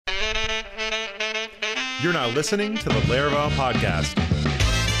You're now listening to the Laravel Podcast.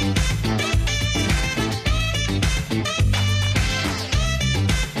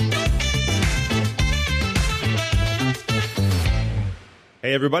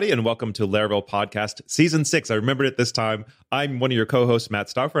 Hey, everybody, and welcome to Laravel Podcast Season 6. I remembered it this time. I'm one of your co-hosts, Matt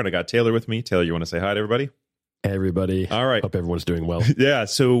Stauffer, and I got Taylor with me. Taylor, you want to say hi to everybody? Hey, everybody. All right. Hope everyone's doing well. Yeah.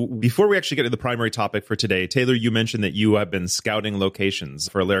 So before we actually get to the primary topic for today, Taylor, you mentioned that you have been scouting locations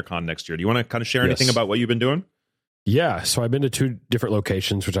for Laracon next year. Do you want to kind of share anything about what you've been doing? Yeah. So I've been to 2 different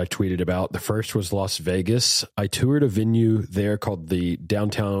locations, which I tweeted about. The first was Las Vegas. I toured a venue there called the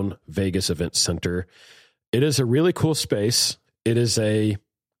Downtown Vegas Event Center. It is a really cool space. It is a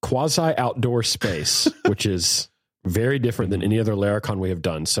quasi-outdoor space, which is very different than any other Laracon we have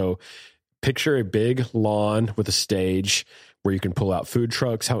done. So picture a big lawn with a stage where you can pull out food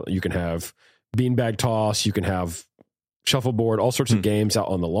trucks. You can have beanbag toss. You can have shuffleboard, all sorts of games out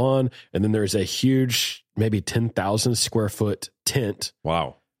on the lawn. And then there's a huge, maybe 10,000 square foot tent.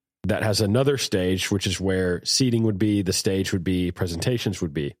 Wow. That has another stage, which is where seating would be, the stage would be, presentations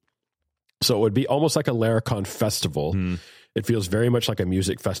would be. So it would be almost like a Laracon festival. It feels very much like a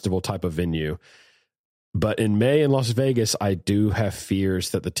music festival type of venue. But in May in Las Vegas, I do have fears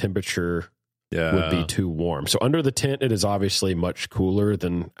that the temperature would be too warm. So under the tent, it is obviously much cooler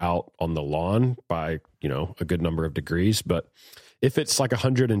than out on the lawn by, a good number of degrees. But if it's like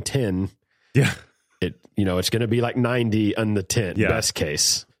 110, it's going to be like 90 on the tent, best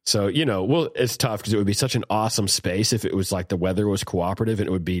case. So, it's tough because it would be such an awesome space if it was like the weather was cooperative, and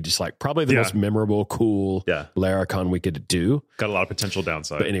it would be just like probably the most memorable, cool Laracon we could do. Got a lot of potential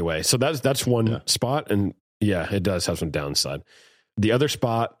downside. But anyway, so that's one spot. And it does have some downside. The other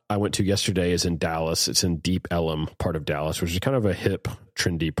spot I went to yesterday is in Dallas. It's in Deep Ellum, part of Dallas, which is kind of a hip,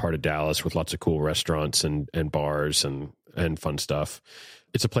 trendy part of Dallas with lots of cool restaurants and bars and fun stuff.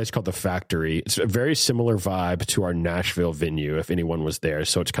 It's a place called The Factory. It's a very similar vibe to our Nashville venue, if anyone was there.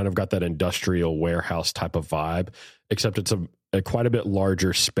 So it's kind of got that industrial warehouse type of vibe, except it's a quite a bit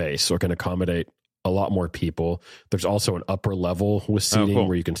larger space, so it can accommodate a lot more people. There's also an upper level with seating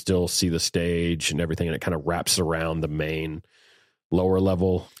where you can still see the stage and everything, and it kind of wraps around the main lower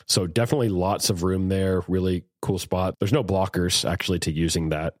level. So definitely lots of room there. Really cool spot. There's no blockers actually to using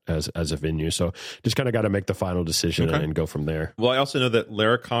that as a venue. So just kind of got to make the final decision and go from there. Well, I also know that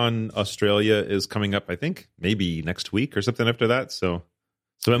Laracon Australia is coming up, I think, maybe next week or something after that. So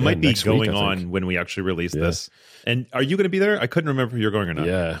it might be going on when we actually release this. And are you going to be there? I couldn't remember if you're going or not.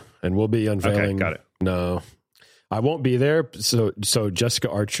 Yeah. And we'll be unveiling. Okay, got it. No, I won't be there. So Jessica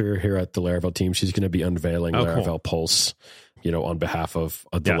Archer here at the Laravel team, she's going to be unveiling Laravel Pulse, on behalf of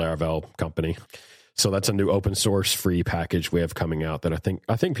the Laravel company. So that's a new open source free package we have coming out that I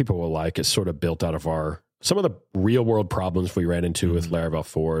think people will like. It's sort of built out of some of the real world problems we ran into with Laravel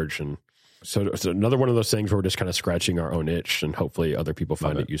Forge. And so it's another one of those things where we're just kind of scratching our own itch, and hopefully other people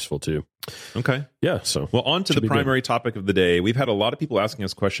find it useful too. Okay. Yeah. So well, on to the primary topic of the day. We've had a lot of people asking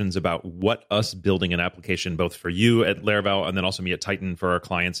us questions about what us building an application, both for you at Laravel and then also me at Titan for our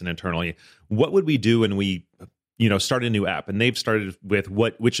clients and internally, what would we do when we start a new app? And they've started with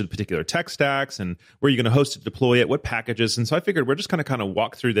which of the particular tech stacks and where you're going to host it, deploy it, what packages. And so I figured we're just going to kind of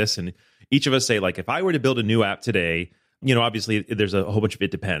walk through this, and each of us say, like, if I were to build a new app today, obviously there's a whole bunch of it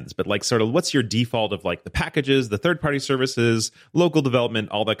depends, but like sort of what's your default of like the packages, the third-party services, local development,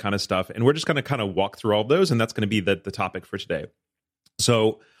 all that kind of stuff. And we're just going to kind of walk through all those, and that's going to be the topic for today.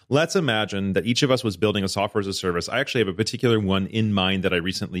 So let's imagine that each of us was building a software as a service. I actually have a particular one in mind that I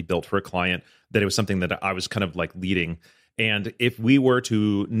recently built for a client, that it was something that I was kind of like leading. And if we were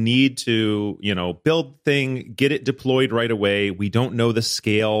to need to, build thing, get it deployed right away, we don't know the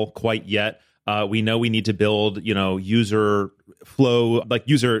scale quite yet. We know we need to build, user flow, like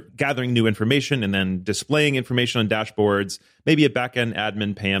user gathering new information and then displaying information on dashboards, maybe a backend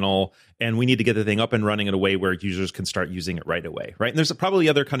admin panel, and we need to get the thing up and running in a way where users can start using it right away, right? And there's probably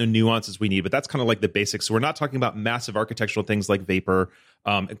other kind of nuances we need, but that's kind of like the basics. So we're not talking about massive architectural things like Vapor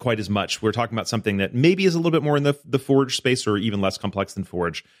quite as much. We're talking about something that maybe is a little bit more in the Forge space, or even less complex than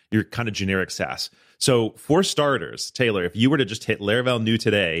Forge, your kind of generic SaaS. So for starters, Taylor, if you were to just hit Laravel new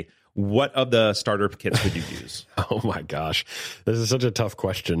today, what of the starter kits would you use? Oh my gosh. This is such a tough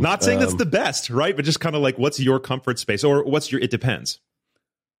question. Not saying that's the best, right? But just kind of like, what's your comfort space, or what's your, it depends.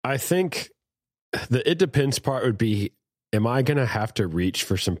 I think the it depends part would be, am I going to have to reach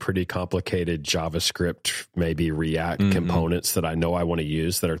for some pretty complicated JavaScript, maybe React components that I know I want to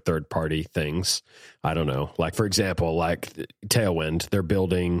use that are third-party things? I don't know. Like, for example, like Tailwind, they're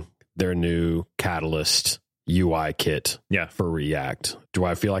building their new Catalyst UI kit for React. Do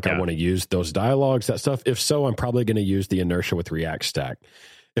I feel like I want to use those dialogues, that stuff? If so, I'm probably going to use the inertia with React Stack.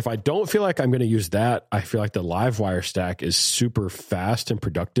 if I don't feel like I'm going to use that, I feel like the Livewire stack is super fast and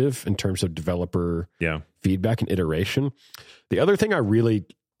productive in terms of developer feedback and iteration. The other thing I really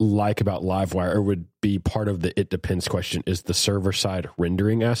like about Livewire, or would be part of the it depends question, is the server-side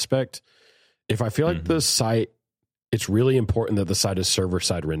rendering aspect. If I feel like the site, it's really important that the site is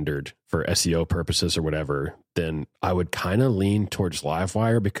server-side rendered for SEO purposes or whatever, then I would kind of lean towards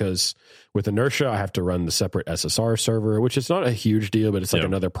Livewire, because with Inertia, I have to run the separate SSR server, which is not a huge deal, but it's like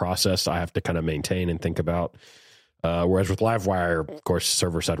another process I have to kind of maintain and think about. Whereas with Livewire, of course,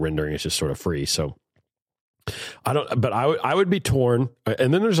 server-side rendering is just sort of free. So I would be torn.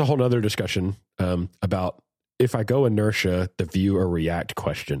 And then there's a whole other discussion about if I go Inertia, the Vue or React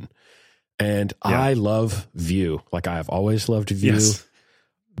question. And I love Vue. Like, I have always loved Vue. Yes.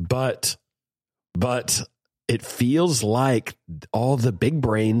 But it feels like all the big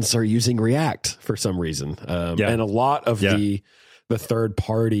brains are using React for some reason. And a lot of the third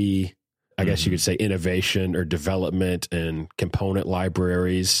party, I guess you could say, innovation or development and component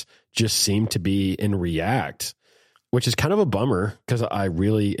libraries just seem to be in React, which is kind of a bummer because I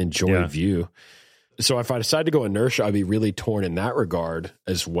really enjoy Vue. So if I decide to go Inertia, I'd be really torn in that regard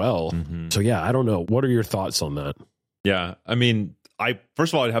as well. So I don't know. What are your thoughts on that? Yeah, I mean,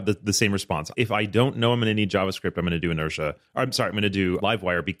 first of all, I'd have the same response. If I don't know I'm going to need JavaScript, I'm going to do Inertia. I'm going to do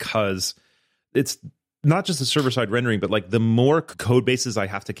Livewire, because it's not just the server-side rendering, but like the more code bases I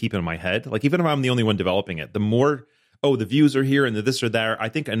have to keep in my head, like even if I'm the only one developing it, the more, the views are here and the this or there. I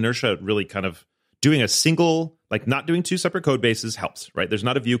think Inertia really kind of doing a single, like not doing two separate code bases helps, right? There's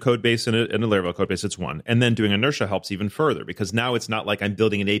not a Vue code base and a Laravel code base, it's one. And then doing Inertia helps even further, because now it's not like I'm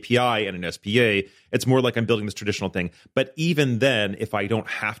building an API and an SPA. It's more like I'm building this traditional thing. But even then, if I don't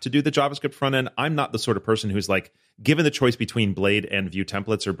have to do the JavaScript front end, I'm not the sort of person who's like, given the choice between Blade and Vue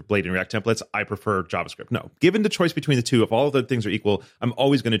templates or Blade and React templates, I prefer JavaScript. No, given the choice between the two, if all of the things are equal, I'm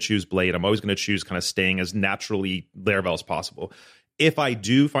always going to choose Blade. I'm always going to choose kind of staying as naturally Laravel as possible. If I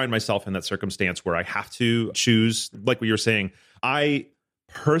do find myself in that circumstance where I have to choose, like what you were saying, I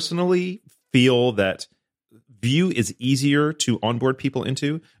personally feel that Vue is easier to onboard people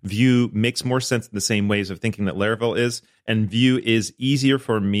into. Vue makes more sense in the same ways of thinking that Laravel is. And Vue is easier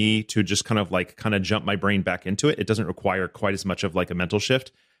for me to just kind of jump my brain back into it. It doesn't require quite as much of like a mental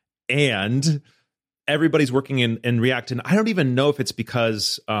shift. And everybody's working in React. And I don't even know if it's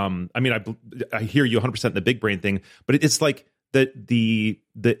because, I hear you 100% in the big brain thing, but it's like, the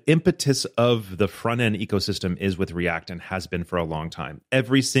impetus of the front end ecosystem is with React and has been for a long time.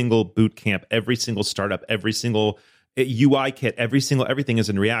 Every single boot camp, every single startup, every single UI kit, everything is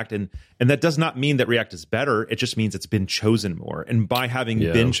in React, and that does not mean that React is better. It just means it's been chosen more, and by having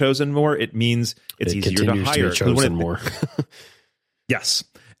been chosen more, it means it's easier to hire. To be chosen more. Yes.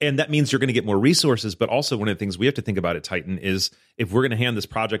 And that means you're going to get more resources. But also, one of the things we have to think about at Titan is if we're going to hand this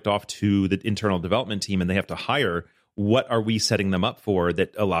project off to the internal development team and they have to hire, what are we setting them up for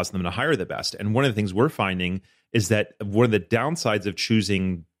that allows them to hire the best? And one of the things we're finding is that one of the downsides of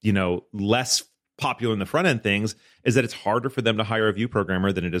choosing, less popular in the front end things is that it's harder for them to hire a Vue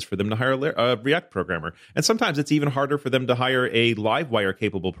programmer than it is for them to hire a React programmer. And sometimes it's even harder for them to hire a Livewire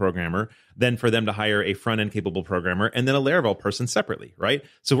capable programmer than for them to hire a front end capable programmer and then a Laravel person separately, right?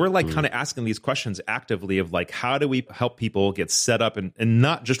 So we're like kind of asking these questions actively of like, how do we help people get set up and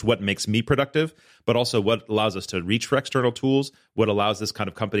not just what makes me productive, but also what allows us to reach for external tools, what allows this kind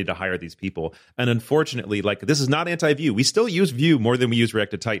of company to hire these people. And unfortunately, like this is not anti-Vue. We still use Vue more than we use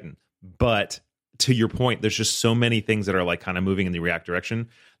React at Titan, but to your point, there's just so many things that are like kind of moving in the React direction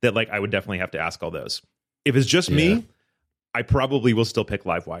that like I would definitely have to ask all those. If it's just me, I probably will still pick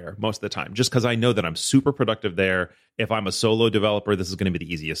Livewire most of the time, just because I know that I'm super productive there. If I'm a solo developer, this is going to be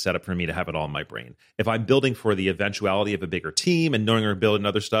the easiest setup for me to have it all in my brain. If I'm building for the eventuality of a bigger team and knowing we're building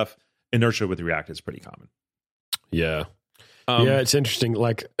other stuff, Inertia with React is pretty common. Yeah. It's interesting.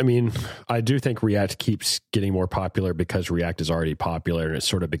 Like, I mean, I do think React keeps getting more popular because React is already popular and it's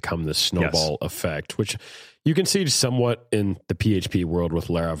sort of become this snowball effect, which you can see somewhat in the PHP world with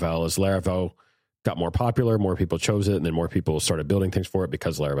Laravel. As Laravel got more popular, more people chose it, and then more people started building things for it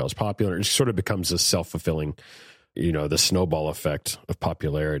because Laravel is popular. It sort of becomes this self-fulfilling, the snowball effect of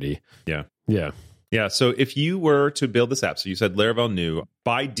popularity. Yeah. Yeah. Yeah. So if you were to build this app, so you said Laravel new,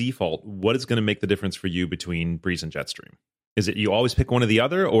 by default, what is going to make the difference for you between Breeze and Jetstream? Is it you always pick one or the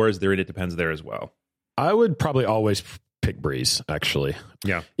other, or is there an it depends there as well? I would probably always pick Breeze, actually.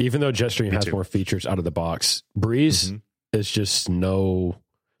 Yeah. Even though Jetstream has more features out of the box, Breeze is just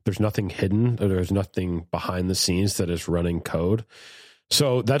there's nothing hidden, or there's nothing behind the scenes that is running code.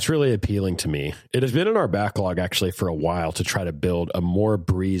 So that's really appealing to me. It has been in our backlog actually for a while to try to build a more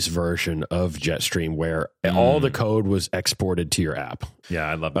breeze version of Jetstream where all the code was exported to your app. Yeah,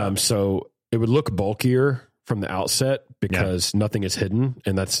 I love that. So it would look bulkier from the outset because nothing is hidden.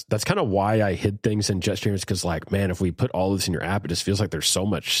 And that's kind of why I hid things in Jetstream, is because like, man, if we put all this in your app, it just feels like there's so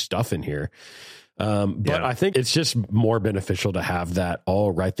much stuff in here. But I think it's just more beneficial to have that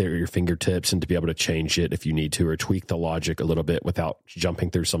all right there at your fingertips and to be able to change it if you need to, or tweak the logic a little bit without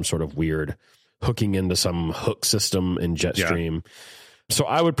jumping through some sort of weird hooking into some hook system in Jetstream. Yeah. So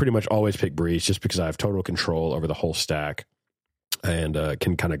I would pretty much always pick Breeze just because I have total control over the whole stack and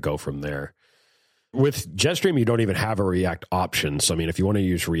can kind of go from there. With Jetstream, you don't even have a React option. So, I mean, if you want to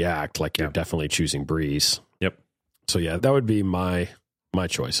use React, like you're definitely choosing Breeze. Yep. So, yeah, that would be my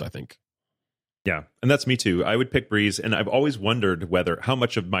choice, I think. Yeah, and that's me too. I would pick Breeze, and I've always wondered how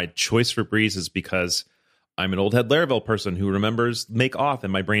much of my choice for Breeze is because I'm an old head Laravel person who remembers make auth,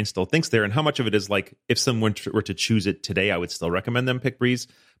 and my brain still thinks there, and how much of it is like if someone were to choose it today, I would still recommend them pick Breeze.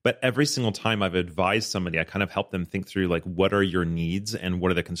 But every single time I've advised somebody, I kind of help them think through like what are your needs and what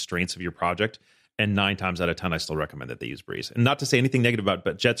are the constraints of your project. And 9 times out of 10, I still recommend that they use Breeze. And not to say anything negative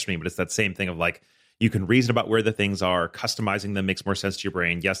about Jetstream, but it's that same thing of like, you can reason about where the things are. Customizing them makes more sense to your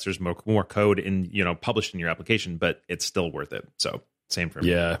brain. Yes, there's more code in published in your application, but it's still worth it. So same for me.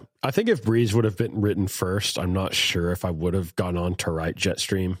 Yeah, I think if Breeze would have been written first, I'm not sure if I would have gone on to write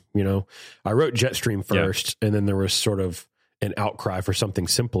Jetstream. I wrote Jetstream first, and then there was sort of an outcry for something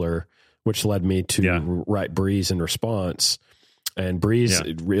simpler, which led me to write Breeze in response. And Breeze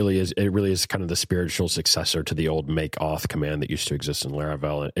it really is kind of the spiritual successor to the old make auth command that used to exist in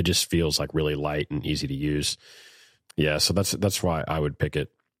Laravel. It just feels like really light and easy to use. Yeah, so that's why I would pick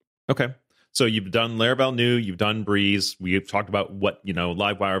it. Okay. So you've done Laravel new, you've done Breeze, we've talked about what,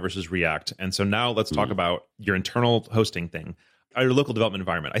 Livewire versus React. And so now let's talk about your internal hosting thing, your local development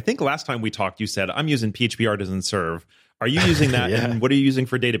environment. I think last time we talked, you said, I'm using PHP Artisan Serve. Are you using that? And what are you using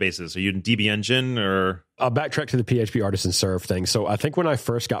for databases? Are you in DB Engine or? I'll backtrack to the PHP Artisan Serve thing. So I think when I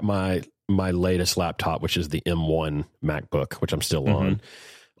first got my latest laptop, which is the M1 MacBook, which I'm still on,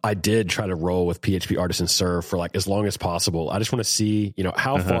 I did try to roll with PHP Artisan Serve for like as long as possible. I just want to see,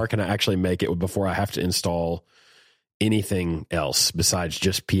 how far can I actually make it before I have to install anything else besides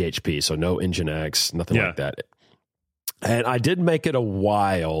just PHP. So no Nginx, nothing like that. And I did make it a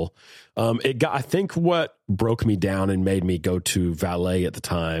while. I think what broke me down and made me go to Valet at the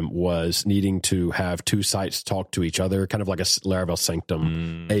time was needing to have 2 sites talk to each other, kind of like a Laravel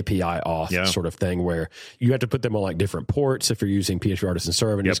Sanctum API auth sort of thing, where you have to put them on like different ports if you're using PHP Artisan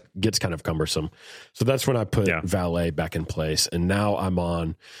Serve, and it just gets kind of cumbersome. So that's when I put Valet back in place. And now I'm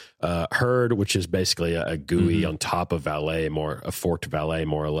on Herd, which is basically a GUI on top of Valet, a forked Valet,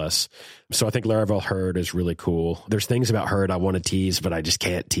 more or less. So I think Laravel Herd is really cool. There's things about Herd I want to tease, but I just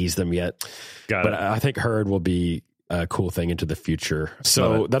can't tease them yet. But I think Herd will be a cool thing into the future.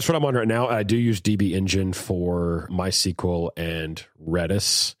 So that's what I'm on right now. I do use DB Engine for MySQL and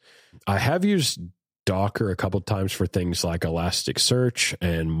Redis. I have used Docker a couple times for things like Elasticsearch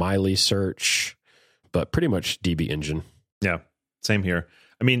and Miley Search, but pretty much DB Engine. Yeah, same here.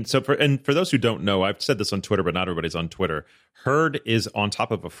 I mean, for those who don't know, I've said this on Twitter, but not everybody's on Twitter. Herd is on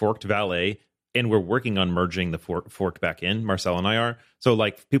top of a forked Valet, and we're working on merging the fork back in. Marcel and I are. So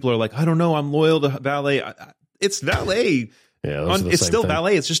like people are like, I don't know, I'm loyal to Valet. It's Valet. Yeah, it's still thing.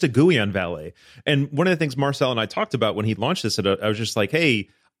 Valet. It's just a GUI on Valet. And one of the things Marcel and I talked about when he launched this, I was just like, hey,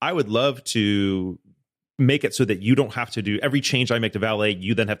 I would love to make it so that you don't have to do every change I make to Valet,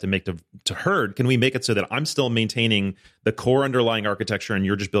 you then have to make to Herd. Can we make it so that I'm still maintaining the core underlying architecture and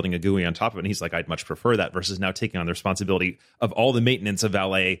you're just building a GUI on top of it? And he's like, I'd much prefer that versus now taking on the responsibility of all the maintenance of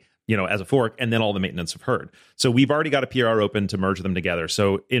Valet, as a fork, and then all the maintenance of Herd. So we've already got a PR open to merge them together.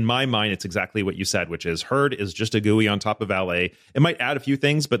 So in my mind, it's exactly what you said, which is Herd is just a GUI on top of Valet. It might add a few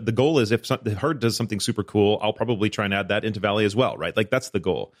things, but the goal is if Herd does something super cool, I'll probably try and add that into Valet as well, right? Like that's the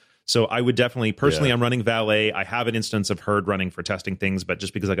goal. So I would definitely, personally, I'm running Valet. I have an instance of Herd running for testing things, but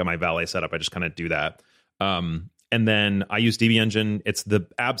just because I got my Valet set up, I just kind of do that. And then I use DB Engine. It's the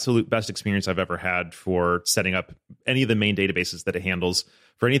absolute best experience I've ever had for setting up any of the main databases that it handles.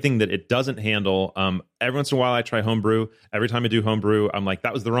 For anything that it doesn't handle, every once in a while I try Homebrew. Every time I do Homebrew, I'm like,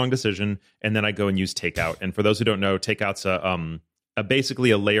 that was the wrong decision. And then I go and use Takeout. And for those who don't know, Takeout's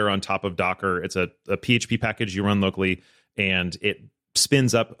basically a layer on top of Docker. It's a PHP package you run locally, and it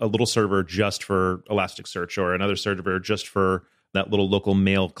spins up a little server just for Elasticsearch or another server just for that little local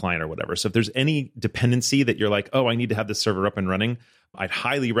mail client or whatever. So if there's any dependency that you're like, oh, I need to have this server up and running, I'd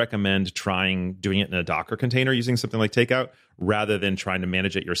highly recommend doing it in a Docker container using something like Takeout rather than trying to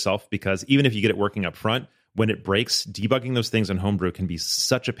manage it yourself, because even if you get it working up front, when it breaks, debugging those things in Homebrew can be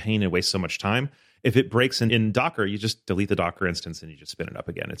such a pain and waste so much time. If it breaks in Docker, you just delete the Docker instance and you just spin it up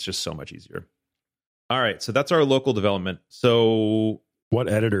again. It's just so much easier. All right, so that's our local development. So what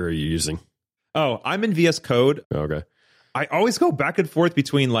editor are you using? Oh, I'm in VS Code. Okay. I always go back and forth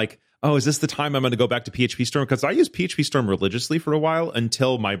between like, oh, is this the time I'm going to go back to PHP Storm? Because I used PHP Storm religiously for a while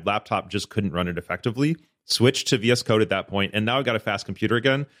until my laptop just couldn't run it effectively. Switched to VS Code at that point, and now I've got a fast computer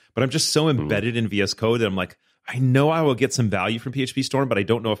again. But I'm just so embedded in VS Code that I'm like, I know I will get some value from PHP Storm, but I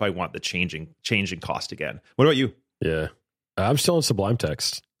don't know if I want the changing cost again. What about you? Yeah, I'm still in Sublime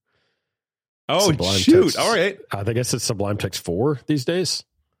Text. Oh, Sublime shoot. Text. All right. I think it's Sublime Text 4 these days.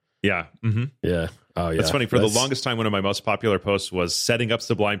 Yeah. Mm-hmm. Yeah. Oh, yeah. That's funny. For the longest time, one of my most popular posts was setting up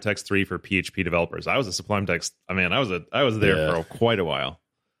Sublime Text 3 for PHP developers. I was a Sublime Text. I mean, I was there for quite a while.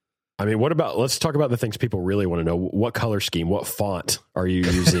 I mean, let's talk about the things people really want to know. What color scheme, what font are you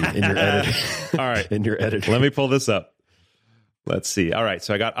using in your editor? All right. In your editor. Let me pull this up. Let's see. All right.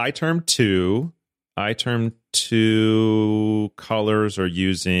 So I got iTerm 2. iTerm 2 colors are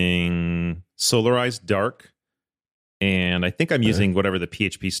using Solarized Dark. And I think I'm using whatever the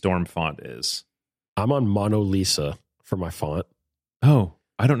PHP Storm font is. I'm on Mono Lisa for my font. Oh,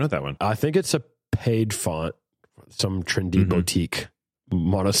 I don't know that one. I think it's a paid font, some trendy boutique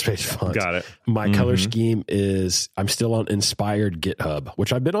monospace font. Got it. My color scheme is, I'm still on Inspired GitHub,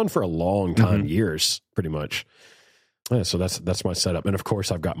 which I've been on for a long time, years, pretty much. Yeah, so that's my setup. And of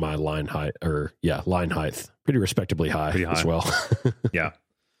course, I've got my line height, pretty respectably high, as well. Yeah.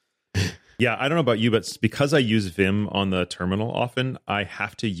 Yeah, I don't know about you, but because I use Vim on the terminal often, I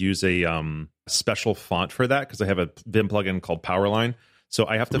have to use a special font for that because I have a Vim plugin called Powerline. So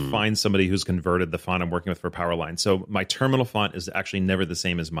I have to find somebody who's converted the font I'm working with for Powerline. So my terminal font is actually never the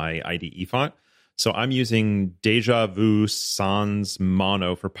same as my IDE font. So I'm using Deja Vu Sans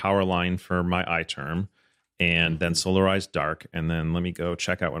Mono for Powerline for my iTerm, and then Solarized Dark. And then let me go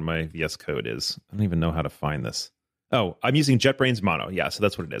check out what my VS Code is. I don't even know how to find this. Oh, I'm using JetBrains Mono. Yeah, so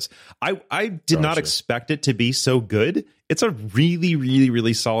that's what it is. I did not expect it to be so good. It's a really, really,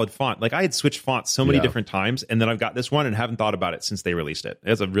 really solid font. Like I had switched fonts so many different times, and then I've got this one and haven't thought about it since they released it.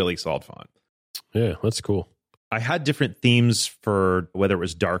 It's a really solid font. Yeah, that's cool. I had different themes for whether it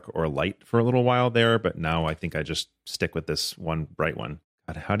was dark or light for a little while there, but now I think I just stick with this one bright one.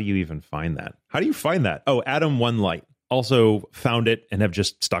 God, how do you even find that? How do you find that? Oh, Atom One Light. Also found it and have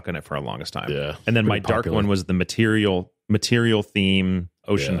just stuck on it for the longest time. Yeah, and then my dark one was the material theme,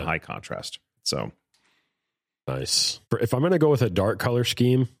 ocean high contrast. So nice. If I'm going to go with a dark color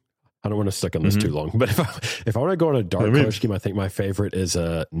scheme, I don't want to stick on this too long, but if I want to go on a dark color scheme, I think my favorite is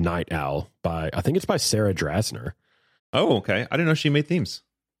a Night Owl I think it's by Sarah Drasner. Oh, okay. I didn't know she made themes.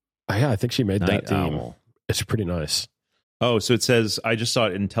 Yeah, I think she made Night that theme. Owl. It's pretty nice. Oh, so it says, I just saw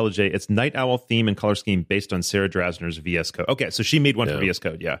it in IntelliJ. It's Night Owl theme and color scheme based on Sarah Drasner's VS Code. Okay, so she made one for VS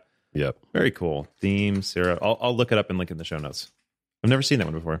Code, yeah. Yep. Very cool. Theme, Sarah. I'll look it up and link in the show notes. I've never seen that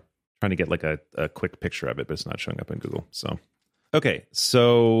one before. Trying to get like a quick picture of it, but it's not showing up in Google. So, okay,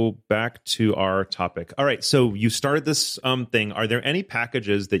 so back to our topic. All right, so you started this thing. Are there any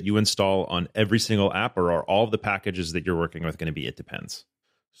packages that you install on every single app, or are all of the packages that you're working with going to be It Depends?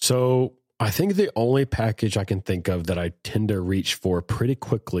 So I think the only package I can think of that I tend to reach for pretty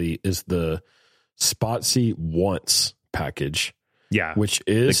quickly is the Spotsy Once package. Yeah. Which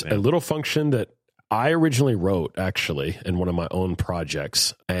is a little function that I originally wrote actually in one of my own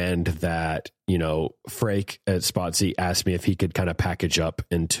projects, and that, Frake at Spotsy asked me if he could kind of package up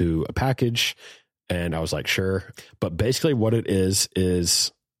into a package. And I was like, sure. But basically what it is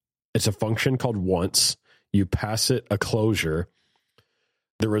it's a function called once. You pass it a closure.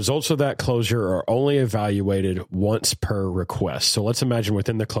 The results of that closure are only evaluated once per request. So let's imagine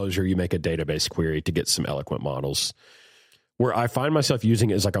within the closure, you make a database query to get some eloquent models. Where I find myself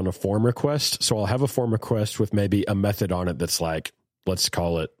using it is like on a form request. So I'll have a form request with maybe a method on it that's like, let's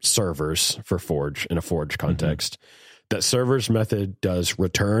call it servers for Forge in a Forge context. That servers method does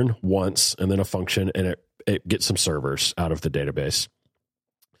return once and then a function, and it gets some servers out of the database.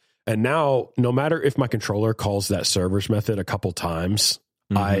 And now, no matter if my controller calls that servers method a couple times,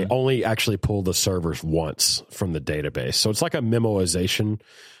 I only actually pull the servers once from the database. So it's like a memoization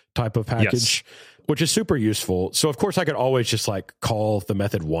type of package, which is super useful. So of course I could always just like call the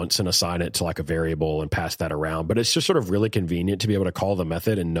method once and assign it to like a variable and pass that around. But it's just sort of really convenient to be able to call the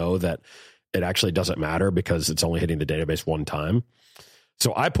method and know that it actually doesn't matter because it's only hitting the database one time.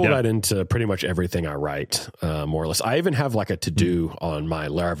 So I pull that into pretty much everything I write, more or less. I even have like a to-do on my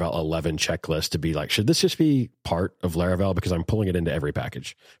Laravel 11 checklist to be like, should this just be part of Laravel? Because I'm pulling it into every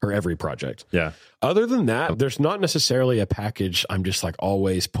package or every project. Yeah. Other than that, there's not necessarily a package I'm just like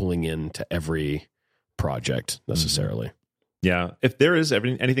always pulling into every project necessarily. Yeah. If there is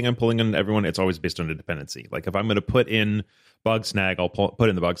anything I'm pulling in everyone, it's always based on a dependency. Like if I'm going to put in Bugsnag, I'll put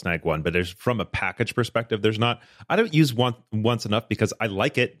in the Bugsnag one. But there's from a package perspective, there's not. I don't use once enough because I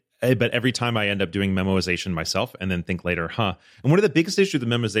like it. But every time I end up doing memoization myself and then think later, And one of the biggest issues with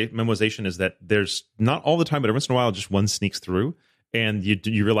memoization is that there's not all the time, but every once in a while, just one sneaks through and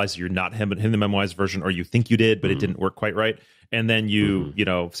you realize you're not him the memoized version, or you think you did, but it didn't work quite right. And then you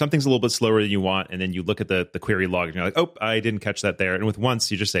know, something's a little bit slower than you want. And then you look at the query log and you're like, oh, I didn't catch that there. And with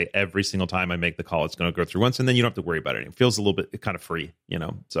once, you just say every single time I make the call, it's going to go through once. And then you don't have to worry about it. It feels a little bit kind of free, you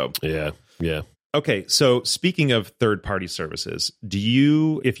know? So yeah. Okay, so speaking of third-party services,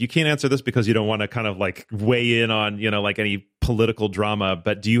 if you can't answer this because you don't want to kind of like weigh in on, you know, like any political drama,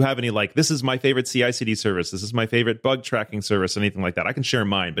 but do you have any like, this is my favorite CI/CD service, this is my favorite bug tracking service, anything like that? I can share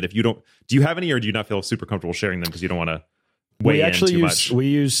mine, but if you don't, do you have any, or do you not feel super comfortable sharing them because you don't want to weigh in too much? We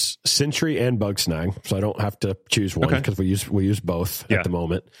use Sentry and Bugsnag, so I don't have to choose one because we use both at the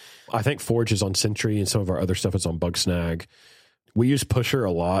moment. I think Forge is on Sentry and some of our other stuff is on Bugsnag. We use Pusher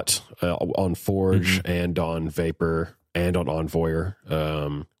a lot on Forge and on Vapor and on Envoyer.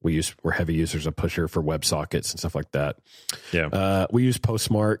 We're heavy users of Pusher for WebSockets and stuff like that. Yeah. We use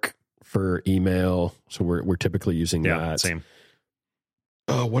Postmark for email, so we're typically using that. Same.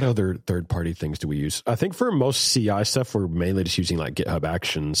 What other third-party things do we use? I think for most CI stuff, we're mainly just using like GitHub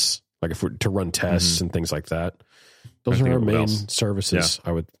Actions, like if we're to run tests and things like that. Those are our main services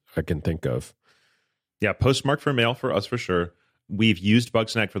I can think of. Yeah, Postmark for mail for us for sure. We've used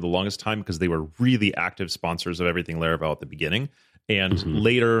Bugsnag for the longest time because they were really active sponsors of everything Laravel at the beginning. And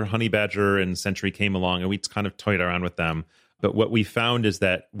later, Honey Badger and Sentry came along, and we kind of toyed around with them. But what we found is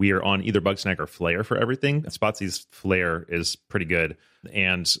that we are on either Bugsnag or Flare for everything. Spotsy's Flare is pretty good.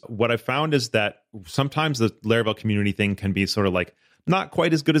 And what I found is that sometimes the Laravel community thing can be sort of like not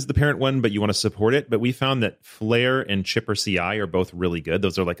quite as good as the parent one, but you want to support it. But we found that Flare and Chipper CI are both really good.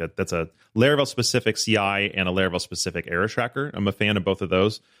 Those are that's a Laravel specific CI and a Laravel specific error tracker. I'm a fan of both of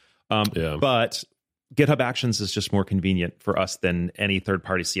those. But GitHub Actions is just more convenient for us than any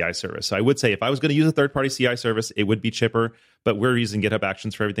third-party CI service. So I would say if I was going to use a third-party CI service, it would be Chipper, but we're using GitHub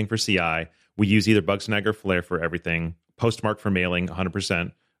Actions for everything for CI. We use either Bugsnag or Flare for everything. Postmark for mailing,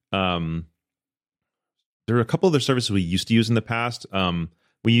 100%. There are a couple other services we used to use in the past.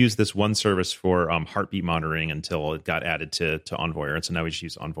 We used this one service for heartbeat monitoring until it got added to Envoyer, and so now we just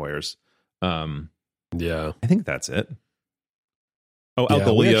use Envoyers. I think that's it. Oh,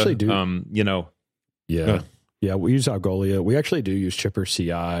 Algolia, we actually do. Yeah, we use Algolia. We actually do use Chipper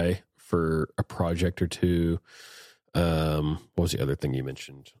CI for a project or two. What was the other thing you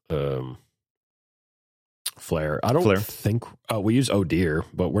mentioned? Flare. I don't think we use Odeer,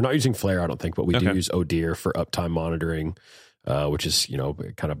 but we're not using Flare, I don't think, but we do use Odeer for uptime monitoring, which is,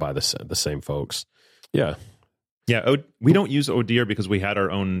 kind of by the same folks. Yeah. Yeah, we don't use Odeer because we had our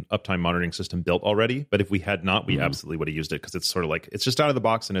own uptime monitoring system built already. But if we had not, we absolutely would have used it because it's sort of like it's just out of the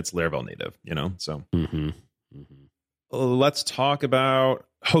box and it's Laravel native, So let's talk about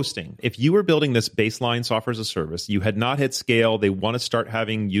hosting. If you were building this baseline software as a service, you had not hit scale. They want to start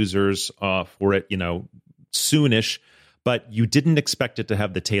having users for it, soonish, but you didn't expect it to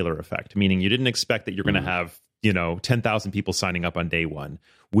have the Taylor effect, meaning you didn't expect that you're going to have 10,000 people signing up on day one.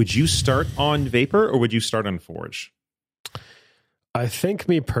 Would you start on Vapor or would you start on Forge? I think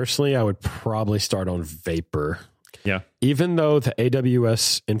me personally, I would probably start on Vapor. Yeah. Even though the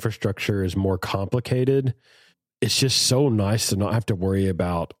AWS infrastructure is more complicated, it's just so nice to not have to worry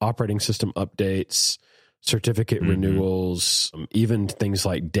about operating system updates, certificate renewals, even things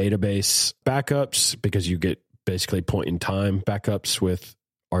like database backups, because you get basically point in time backups with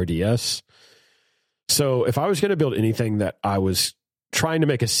RDS. So if I was going to build anything that I was trying to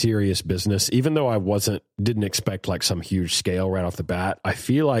make a serious business, even though I didn't expect like some huge scale right off the bat, I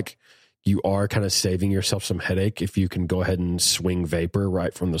feel like you are kind of saving yourself some headache if you can go ahead and swing Vapor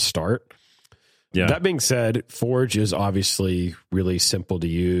right from the start. Yeah. That being said, Forge is obviously really simple to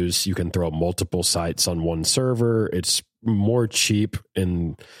use. You can throw multiple sites on one server. It's more cheap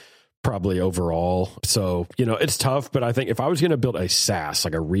and probably overall. So, it's tough, but I think if I was going to build a SaaS,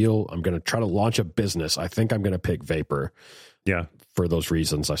 I'm going to try to launch a business, I think I'm going to pick Vapor. Yeah. For those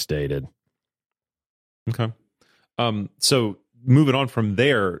reasons I stated. Okay. So moving on from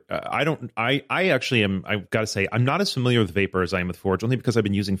there, I actually am, I've got to say, I'm not as familiar with Vapor as I am with Forge, only because I've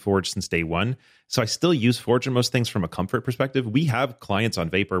been using Forge since day one. So I still use Forge in most things from a comfort perspective. We have clients on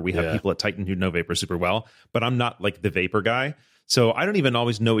Vapor. We have people at Titan who know Vapor super well, but I'm not like the Vapor guy. So I don't even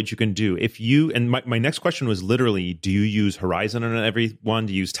always know what you can do. And my next question was literally, do you use Horizon on every one?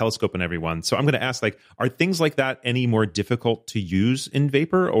 Do you use Telescope on every one? So I'm going to ask, like, are things like that any more difficult to use in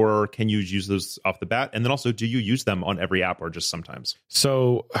Vapor, or can you use those off the bat? And then also, do you use them on every app or just sometimes?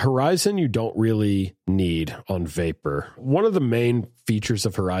 So Horizon, you don't really need on Vapor. One of the main features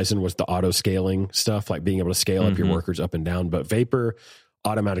of Horizon was the auto scaling stuff, like being able to scale up your workers up and down. But Vapor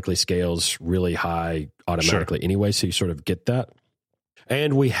automatically scales really high automatically anyway, so you sort of get that.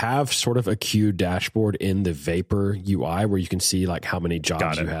 And we have sort of a queue dashboard in the Vapor UI where you can see like how many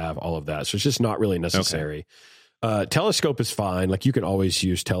jobs you have, all of that. So it's just not really necessary. Okay. Telescope is fine. Like you can always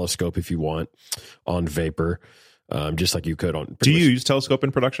use Telescope if you want on Vapor, just like you could on. Do you use Telescope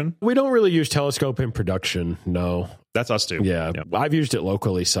in production? We don't really use Telescope in production. No. That's us too. Yeah. I've used it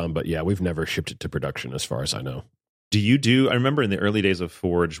locally some, but yeah, we've never shipped it to production as far as I know. I remember in the early days of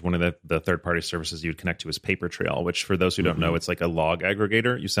Forge, one of the third-party services you would connect to is Papertrail, which for those who don't know, it's like a log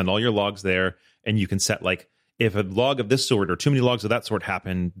aggregator. You send all your logs there, and you can set like, if a log of this sort or too many logs of that sort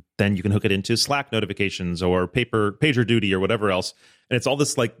happen, then you can hook it into Slack notifications or PagerDuty or whatever else. And it's all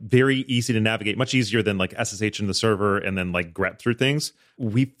this like very easy to navigate, much easier than like SSH in the server and then like grep through things.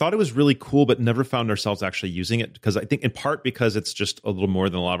 We thought it was really cool, but never found ourselves actually using it because I think in part because it's just a little more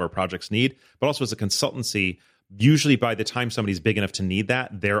than a lot of our projects need, but also as a consultancy, usually by the time somebody's big enough to need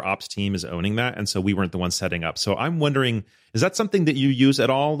that, their ops team is owning that. And so we weren't the ones setting up. So I'm wondering, is that something that you use at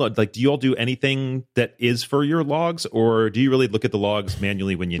all? Like, do you all do anything that is for your logs, or do you really look at the logs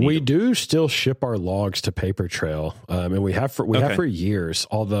manually when you need them? We do still ship our logs to Papertrail, and we have for years,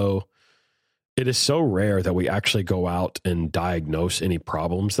 although it is so rare that we actually go out and diagnose any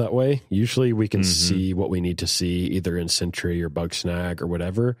problems that way. Usually we can see what we need to see either in Sentry or Bugsnag or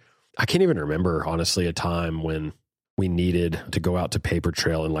whatever. I can't even remember, honestly, a time when we needed to go out to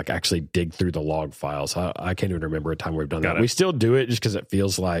Papertrail and like actually dig through the log files. I can't even remember a time we've done that. We still do it just because it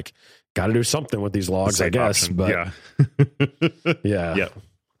feels like got to do something with these logs, I guess. Option. But yeah.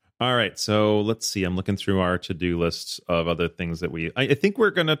 All right. So let's see. I'm looking through our to-do lists of other things that I think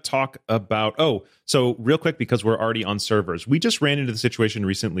we're going to talk about. So real quick, because we're already on servers, we just ran into the situation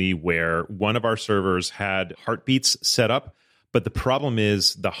recently where one of our servers had heartbeats set up. But the problem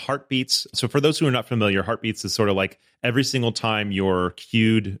is the heartbeats. So for those who are not familiar, heartbeats is sort of like every single time your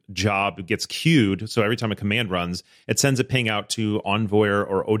queued job gets queued. So every time a command runs, it sends a ping out to Envoy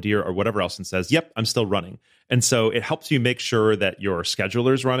or Odir or whatever else and says, yep, I'm still running. And so it helps you make sure that your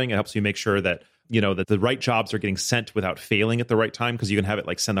scheduler is running. It helps you make sure that, that the right jobs are getting sent without failing at the right time, because you can have it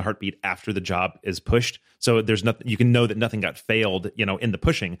like send the heartbeat after the job is pushed. So there's nothing, you can know that nothing got failed, in the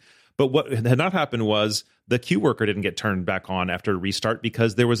pushing. But what had not happened was the queue worker didn't get turned back on after restart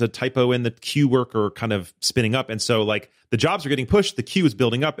because there was a typo in the queue worker kind of spinning up. And so like the jobs are getting pushed, the queue is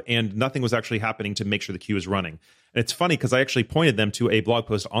building up, and nothing was actually happening to make sure the queue is running. And it's funny because I actually pointed them to a blog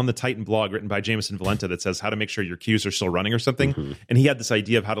post on the Titan blog written by Jameson Valenta that says how to make sure your queues are still running or something. And he had this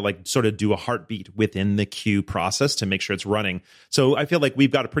idea of how to like sort of do a heartbeat within the queue process to make sure it's running. So I feel like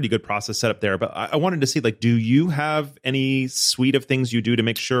we've got a pretty good process set up there. But I wanted to see, like, do you have any suite of things you do to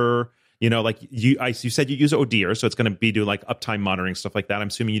make sure, like you said you use Odir, so it's going to be doing like uptime monitoring, stuff like that. I'm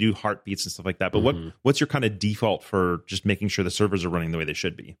assuming you do heartbeats and stuff like that. But what's your kind of default for just making sure the servers are running the way they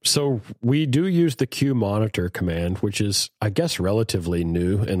should be? So we do use the queue monitor command, which is, I guess, relatively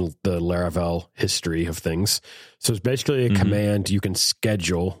new in the Laravel history of things. So it's basically a command you can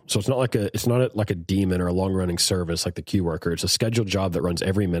schedule. So it's not like a daemon or a long running service like the queue worker. It's a scheduled job that runs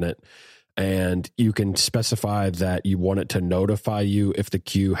every minute. And you can specify that you want it to notify you if the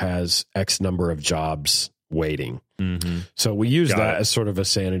queue has X number of jobs waiting. So we use that as sort of a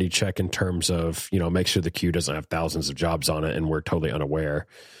sanity check in terms of, make sure the queue doesn't have thousands of jobs on it and we're totally unaware.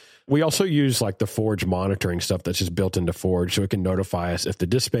 We also use like the Forge monitoring stuff that's just built into Forge, so it can notify us if the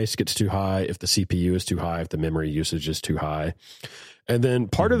disk space gets too high, if the CPU is too high, if the memory usage is too high. And then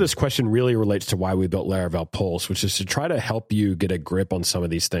part of this question really relates to why we built Laravel Pulse, which is to try to help you get a grip on some of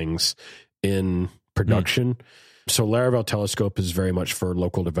these things in production. So Laravel Telescope is very much for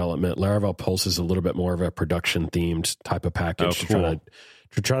local development. Laravel Pulse is a little bit more of a production themed type of package to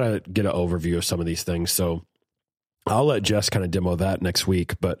try to get an overview of some of these things. So I'll let Jess kind of demo that next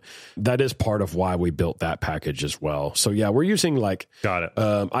week, but that is part of why we built that package as well. So yeah, we're using like,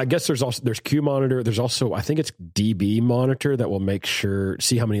 I guess there's Queue Monitor. There's also, I think it's DB Monitor that will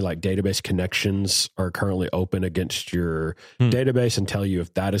see how many like database connections are currently open against your database and tell you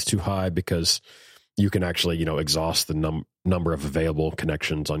if that is too high, because you can actually, exhaust the number of available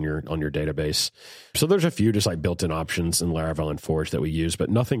connections on your database. So there's a few just like built-in options in Laravel and Forge that we use, but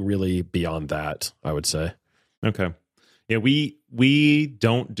nothing really beyond that, I would say. Okay. Yeah, we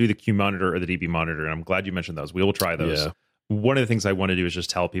don't do the Queue Monitor or the DB Monitor, and I'm glad you mentioned those. We will try those. Yeah. one of the things I want to do is just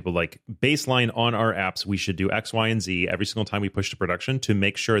tell people like baseline on our apps, we should do X, Y, and Z every single time we push to production to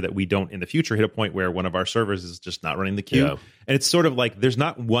make sure that we don't in the future hit a point where one of our servers is just not running the queue. Yeah. And it's sort of like there's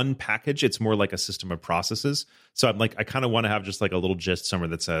not one package, it's more like a system of processes. So I'm like, I kind of want to have just like a little gist somewhere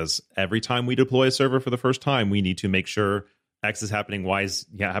that says every time we deploy a server for the first time, we need to make sure X is happening, Y is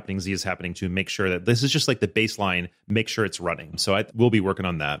happening, Z is happening, to make sure that this is just like the baseline, make sure it's running. So we'll be working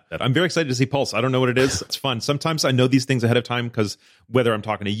on that. I'm very excited to see Pulse. I don't know what it is. It's fun. Sometimes I know these things ahead of time because whether I'm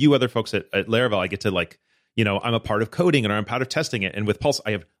talking to you, other folks at Laravel, I get to like, I'm a part of coding and I'm part of testing it. And with Pulse,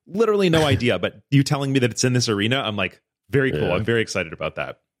 I have literally no idea, but you telling me that it's in this arena, I'm like, very cool. Yeah. I'm very excited about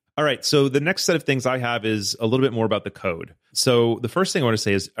that. All right, so the next set of things I have is a little bit more about the code. So the first thing I want to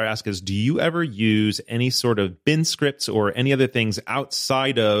say is, or ask is, do you ever use any sort of bin scripts or any other things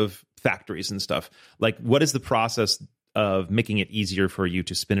outside of factories and stuff? Like, what is the process of making it easier for you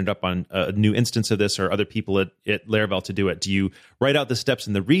to spin it up on a new instance of this, or other people at Laravel to do it? Do you write out the steps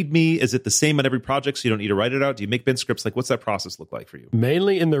in the README? Is it the same on every project, so you don't need to write it out? Do you make bin scripts? Like, what's that process look like for you?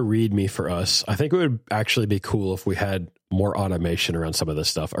 Mainly in the README for us. I think it would actually be cool if we had more automation around some of this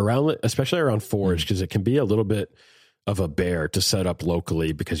stuff, especially around Forge, because it can be a little bit of a bear to set up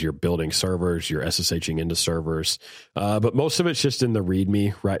locally because you're building servers, you're SSHing into servers. But most of it's just in the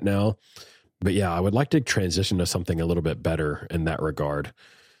README right now. But yeah, I would like to transition to something a little bit better in that regard.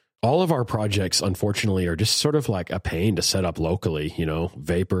 All of our projects, unfortunately, are just sort of like a pain to set up locally.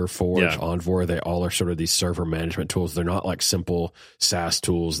 Vapor, Forge, Envoy, they all are sort of these server management tools. They're not like simple SaaS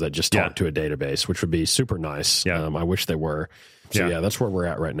tools that just talk to a database, which would be super nice. I wish they were. So yeah, that's where we're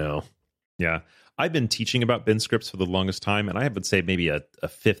at right now. Yeah. I've been teaching about bin scripts for the longest time, and I would say maybe a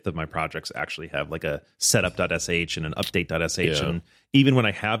fifth of my projects actually have like a setup.sh and an update.sh. Yeah. And even when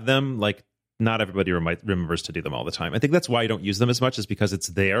I have them, like, not everybody remembers to do them all the time. I think that's why I don't use them as much, is because it's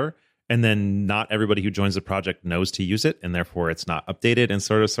there, and then not everybody who joins the project knows to use it, and therefore it's not updated. And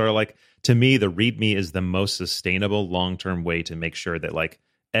sort of like, to me, the README is the most sustainable long-term way to make sure that like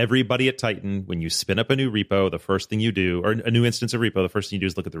everybody at Titan, when you spin up a new repo, the first thing you do, or a new instance of repo, the first thing you do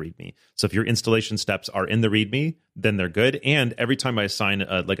is look at the README. So if your installation steps are in the README, then they're good. And every time I assign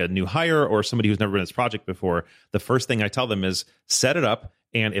like a new hire or somebody who's never been in this project before, the first thing I tell them is set it up.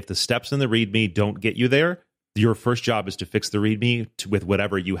 And if the steps in the README don't get you there, your first job is to fix the README with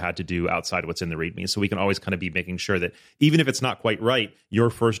whatever you had to do outside of what's in the README. So we can always kind of be making sure that even if it's not quite right, your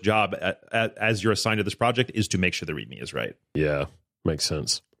first job as you're assigned to this project is to make sure the README is right. Yeah, makes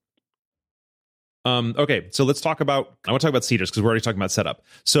sense. Okay, so I want to talk about seeders because we're already talking about setup.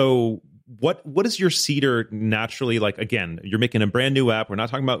 So what is your seeder naturally like? Again, you're making a brand new app. We're not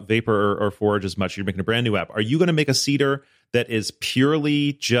talking about Vapor or Forge as much. You're making a brand new app. Are you going to make a seeder that is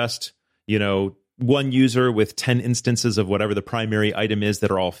purely just, one user with 10 instances of whatever the primary item is that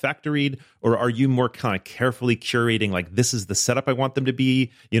are all factoried? Or are you more kind of carefully curating, like, this is the setup I want them to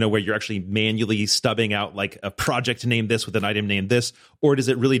be, where you're actually manually stubbing out like a project named this with an item named this? Or does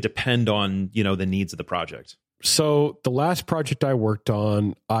it really depend on, the needs of the project? So the last project I worked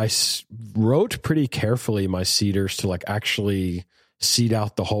on, I wrote pretty carefully my seeders to like actually seed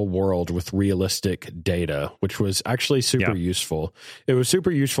out the whole world with realistic data, which was actually super useful. It was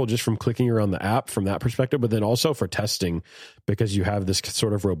super useful just from clicking around the app from that perspective, but then also for testing, because you have this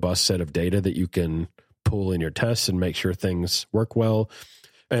sort of robust set of data that you can pull in your tests and make sure things work well.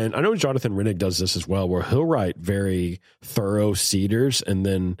 And I know Jonathan Rennig does this as well, where he'll write very thorough seeders, and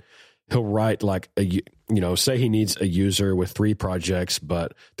then he'll write like say he needs a user with 3 projects,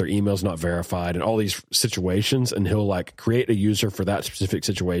 but their email's not verified and all these situations. And he'll like create a user for that specific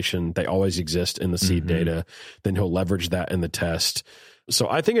situation. They always exist in the seed data. Then he'll leverage that in the test. So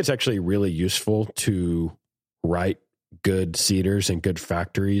I think it's actually really useful to write good seeders and good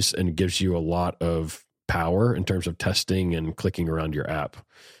factories, and gives you a lot of power in terms of testing and clicking around your app.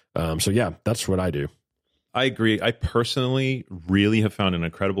 So yeah, that's what I do. I agree. I personally really have found an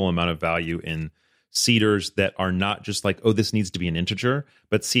incredible amount of value in seeders that are not just like, oh, this needs to be an integer,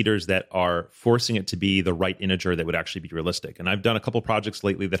 but seeders that are forcing it to be the right integer that would actually be realistic. And I've done a couple projects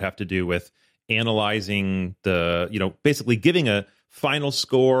lately that have to do with analyzing basically giving a final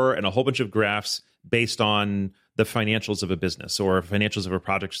score and a whole bunch of graphs based on the financials of a business or financials of a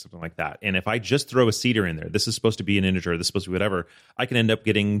project or something like that. And if I just throw a seeder in there, this is supposed to be an integer, this is supposed to be whatever, I can end up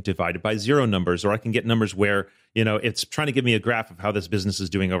getting divided by 0 numbers, or I can get numbers where, it's trying to give me a graph of how this business is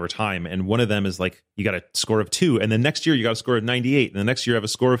doing over time. And one of them is like, you got a score of 2, and then next year you got a score of 98, and the next year you have a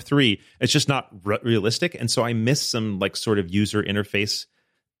score of 3. It's just not realistic. And so I miss some like sort of user interface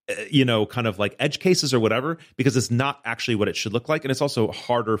kind of like edge cases or whatever, because it's not actually what it should look like. And it's also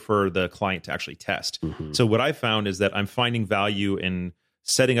harder for the client to actually test. So what I found is that I'm finding value in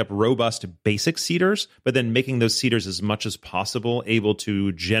setting up robust basic seeders, but then making those seeders as much as possible able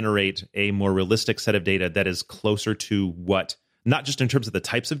to generate a more realistic set of data that is closer to what, not just in terms of the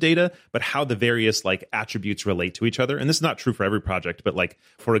types of data, but how the various like attributes relate to each other. And this is not true for every project, but like,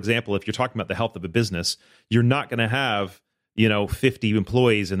 for example, if you're talking about the health of a business, you're not going to have, 50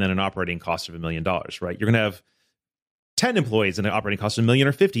 employees and then an operating cost of $1 million, right? You're going to have 10 employees and an operating cost of $1 million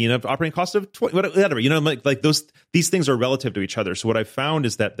or 50 and an operating cost of 20, whatever, these things are relative to each other. So what I've found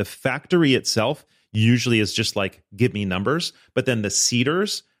is that the factory itself usually is just like, give me numbers, but then the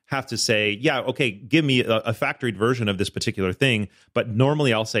seeders have to say, yeah, okay, give me a factoried version of this particular thing. But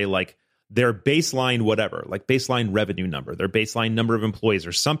normally I'll say like their baseline, whatever, like baseline revenue number, their baseline number of employees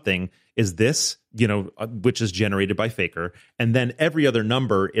or something is this, which is generated by Faker. And then every other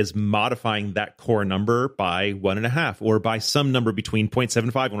number is modifying that core number by 1.5 or by some number between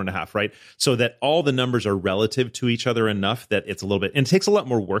 0.75 and 1.5, right? So that all the numbers are relative to each other enough that it's a little bit, and it takes a lot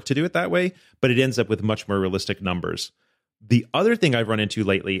more work to do it that way, but it ends up with much more realistic numbers. The other thing I've run into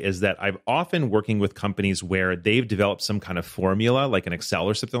lately is that I've often working with companies where they've developed some kind of formula, like an Excel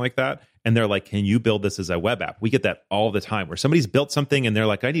or something like that. And they're like, can you build this as a web app? We get that all the time where somebody's built something and they're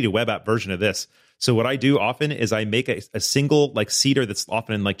like, I need a web app version of this. So what I do often is I make a single like seeder that's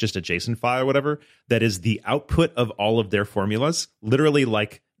often in like just a JSON file or whatever, that is the output of all of their formulas. Literally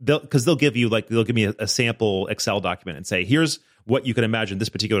like, they'll give me a sample Excel document and say, here's what you can imagine this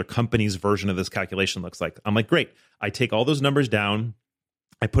particular company's version of this calculation looks like. I'm like, great. I take all those numbers down,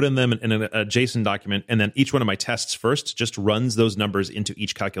 I put them in a JSON document, and then each one of my tests first just runs those numbers into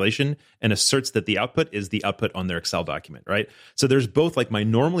each calculation and asserts that the output is the output on their Excel document, right? So there's both like my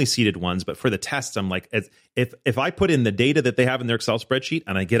normally seeded ones, but for the tests, I'm like, if I put in the data that they have in their Excel spreadsheet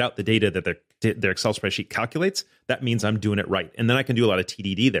and I get out the data that their Excel spreadsheet calculates, that means I'm doing it right. And then I can do a lot of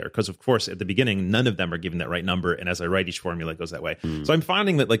TDD there because, of course, at the beginning, none of them are giving that right number. And as I write each formula, it goes that way. So I'm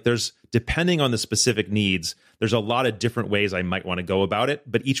finding that like there's, depending on the specific needs, there's a lot of different ways I might want to go about it.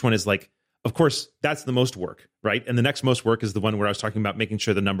 But each one is like, of course, that's the most work, right? And the next most work is the one where I was talking about making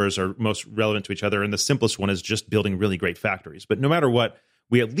sure the numbers are most relevant to each other. And the simplest one is just building really great factories. But no matter what,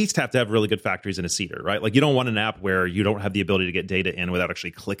 we at least have to have really good factories in a seeder, right? Like you don't want an app where you don't have the ability to get data in without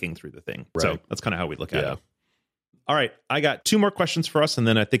actually clicking through the thing. Right. So that's kind of how we look at it. All right, I got 2 more questions for us, and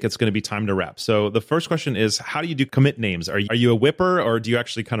then I think it's going to be time to wrap. So the first question is, how do you do commit names? Are you a whipper, or do you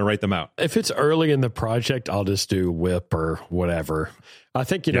actually kind of write them out? If it's early in the project, I'll just do whip or whatever. I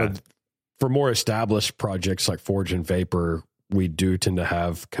think, know, for more established projects like Forge and Vapor, we do tend to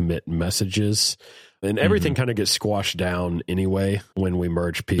have commit messages. And everything kind of gets squashed down anyway when we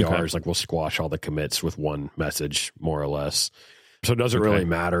merge PRs. Okay. Like we'll squash all the commits with one message, more or less. So it doesn't really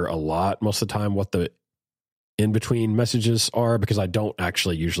matter a lot most of the time what the in-between messages are, because I don't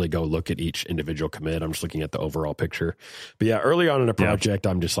actually usually go look at each individual commit. I'm just looking at the overall picture. But yeah, early on in a project,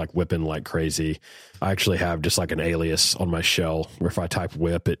 I'm just like whipping like crazy. I actually have just like an alias on my shell where if I type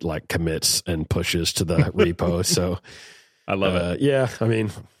whip, it like commits and pushes to the repo. So I love it. Yeah, I mean,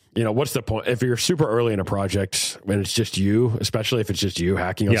 what's the point? If you're super early in a project and it's just you, especially if it's just you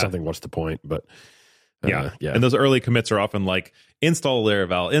hacking on something, what's the point? But yeah. And those early commits are often like install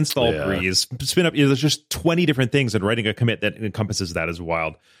Laravel, install Breeze, spin up. There's just 20 different things, and writing a commit that encompasses that is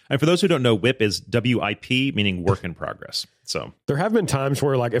wild. And for those who don't know, WIP is WIP, meaning work in progress. So there have been times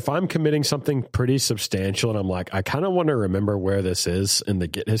where like if I'm committing something pretty substantial and I'm like, I kind of want to remember where this is in the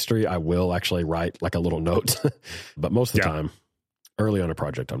Git history, I will actually write like a little note. But most of the time, early on a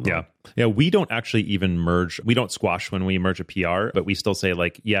project, I'm not. Yeah, we don't actually even merge. We don't squash when we merge a PR, but we still say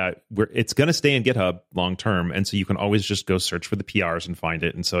like, it's going to stay in GitHub long term. And so you can always just go search for the PRs and find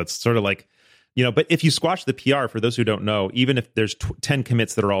it. And so it's sort of like, but if you squash the PR, for those who don't know, even if there's 10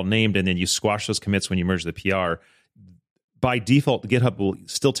 commits that are all named and then you squash those commits when you merge the PR, by default, GitHub will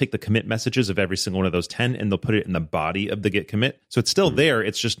still take the commit messages of every single one of those 10 and they'll put it in the body of the Git commit. So it's still there.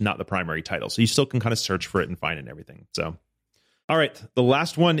 It's just not the primary title. So you still can kind of search for it and find it and everything. So all right. The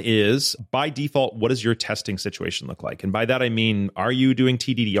last one is, by default, what does your testing situation look like? And by that, I mean, are you doing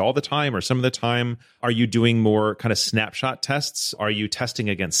TDD all the time or some of the time? Are you doing more kind of snapshot tests? Are you testing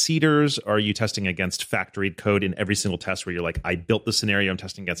against seeders? Are you testing against factoried code in every single test where you're like, I built the scenario I'm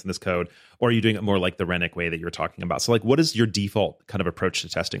testing against in this code? Or are you doing it more like the Rennick way that you're talking about? So like, what does your default kind of approach to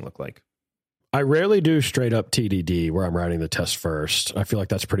testing look like? I rarely do straight up TDD where I'm writing the test first. I feel like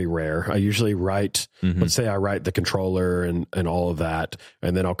that's pretty rare. I usually write, let's say I write the controller and all of that,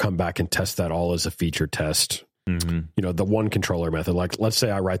 and then I'll come back and test that all as a feature test. The one controller method. Like, let's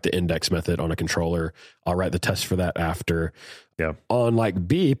say I write the index method on a controller. I'll write the test for that after. Yeah. On like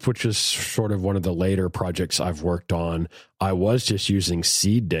Beep, which is sort of one of the later projects I've worked on, I was just using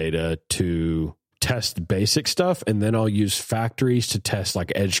seed data to test basic stuff, and then I'll use factories to test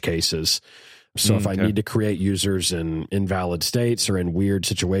like edge cases. So if I need to create users in invalid states or in weird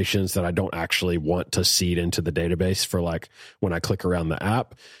situations that I don't actually want to seed into the database for, like when I click around the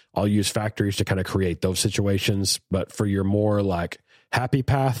app, I'll use factories to kind of create those situations. But for your more like happy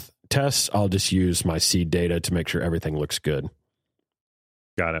path tests, I'll just use my seed data to make sure everything looks good.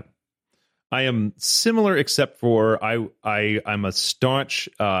 Got it. I am similar, except for I'm a staunch,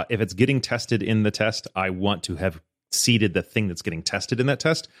 if it's getting tested in the test, I want to have seeded the thing that's getting tested in that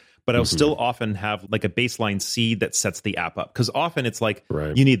test. But I'll still often have like a baseline seed that sets the app up. Because often it's like,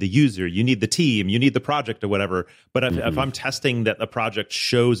 you need the user, you need the team, you need the project or whatever. But if I'm testing that the project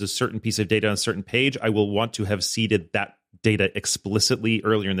shows a certain piece of data on a certain page, I will want to have seeded that data explicitly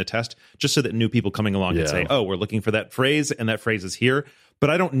earlier in the test, just so that new people coming along can say, oh, we're looking for that phrase, and that phrase is here.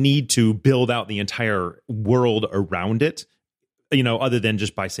 But I don't need to build out the entire world around it, other than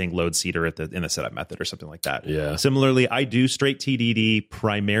just by saying load seeder in the setup method or something like that. Yeah. Similarly, I do straight TDD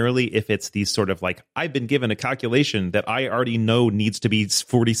primarily if it's these sort of like, I've been given a calculation that I already know needs to be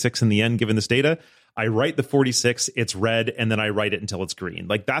 46 in the end, given this data. I write the 46, it's red, and then I write it until it's green.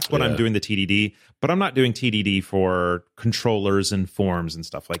 Like that's when I'm doing the TDD, but I'm not doing TDD for controllers and forms and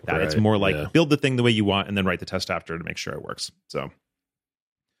stuff like that. It's more like build the thing the way you want and then write the test after to make sure it works. So.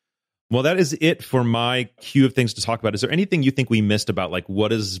 Well, that is it for my queue of things to talk about. Is there anything you think we missed about, like, what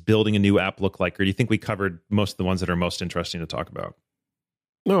does building a new app look like? Or do you think we covered most of the ones that are most interesting to talk about?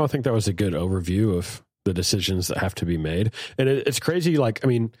 No, I think that was a good overview of the decisions that have to be made. And it's crazy. Like, I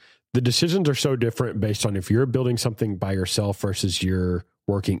mean, the decisions are so different based on if you're building something by yourself versus you're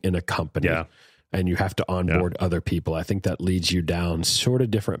working in a company and you have to onboard other people. I think that leads you down sort of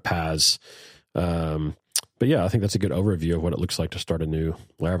different paths. But yeah, I think that's a good overview of what it looks like to start a new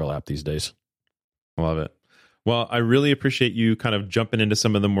Laravel app these days. Love it. Well, I really appreciate you kind of jumping into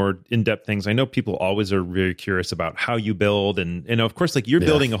some of the more in-depth things. I know people always are very curious about how you build. And of course, like you're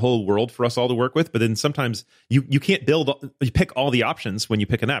building a whole world for us all to work with. But then sometimes you can't you pick all the options when you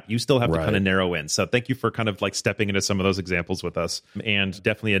pick an app. You still have to kind of narrow in. So thank you for kind of like stepping into some of those examples with us. And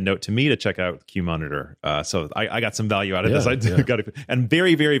definitely a note to me to check out QMonitor. So I got some value out of this. And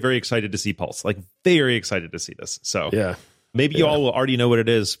very, very, very excited to see Pulse. Like very excited to see this. So maybe you all will already know what it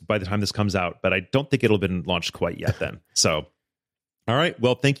is by the time this comes out, but I don't think it'll have been launched quite yet then. So, all right.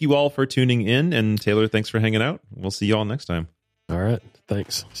 Well, thank you all for tuning in. And Taylor, thanks for hanging out. We'll see you all next time. All right.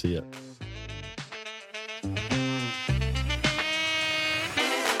 Thanks. See ya.